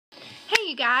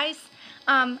you guys.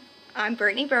 I'm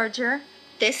Brittany Berger.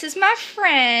 This is my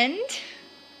friend.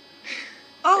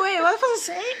 Oh wait, what was I supposed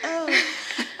to say?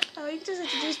 Oh, you can just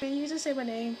introduce me. You can just say my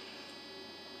name.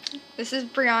 This is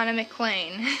Brianna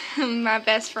McLean, my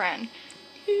best friend.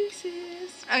 Who's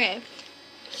this? Okay,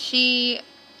 she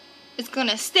is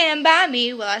gonna stand by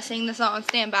me while I sing the song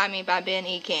 "Stand By Me" by Ben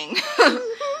E. King.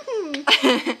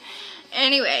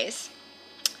 Anyways,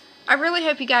 I really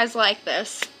hope you guys like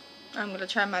this. I'm gonna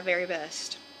try my very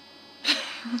best.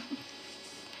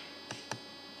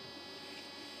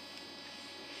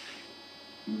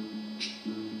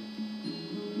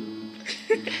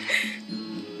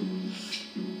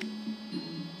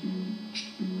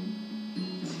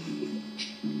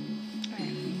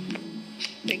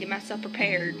 Gotta get myself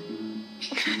prepared.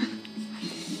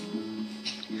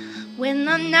 When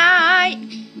the night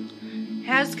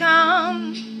has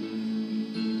come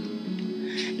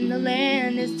and the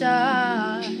land is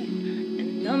dark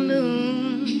and the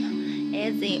moon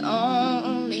is the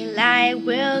only light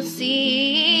we'll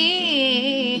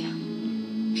see,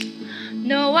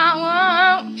 no,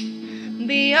 I won't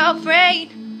be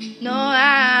afraid. No,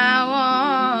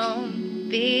 I won't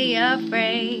be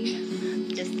afraid.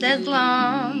 Just as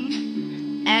long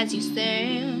as you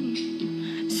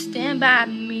stand by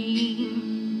me.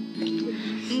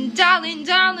 Darling,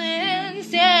 darling,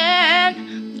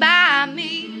 stand by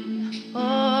me.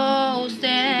 Oh,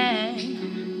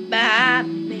 stand by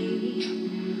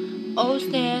me. Oh,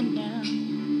 stand now.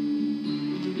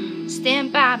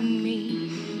 Stand by me.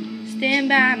 Stand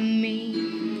by me.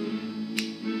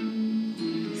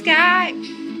 Sky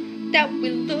that we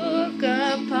look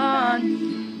upon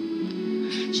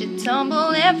should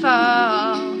tumble and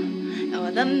fall,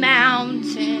 or the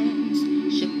mountains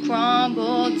should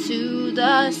crumble to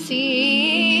the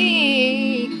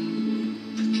sea.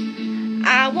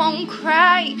 I won't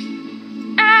cry,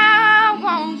 I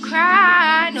won't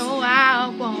cry, no, I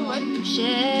won't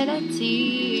shed a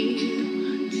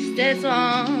tear. Just as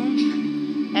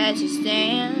long as you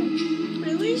stand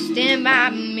by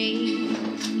me.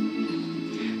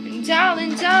 And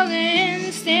darling,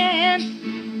 darling,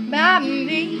 stand by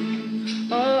me.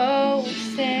 Oh,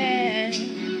 stand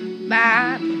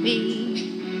by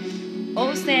me.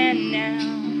 Oh, stand now.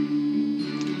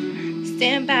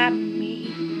 Stand by me.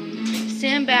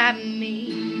 Stand by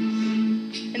me.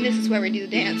 And this is where we do the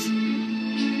dance.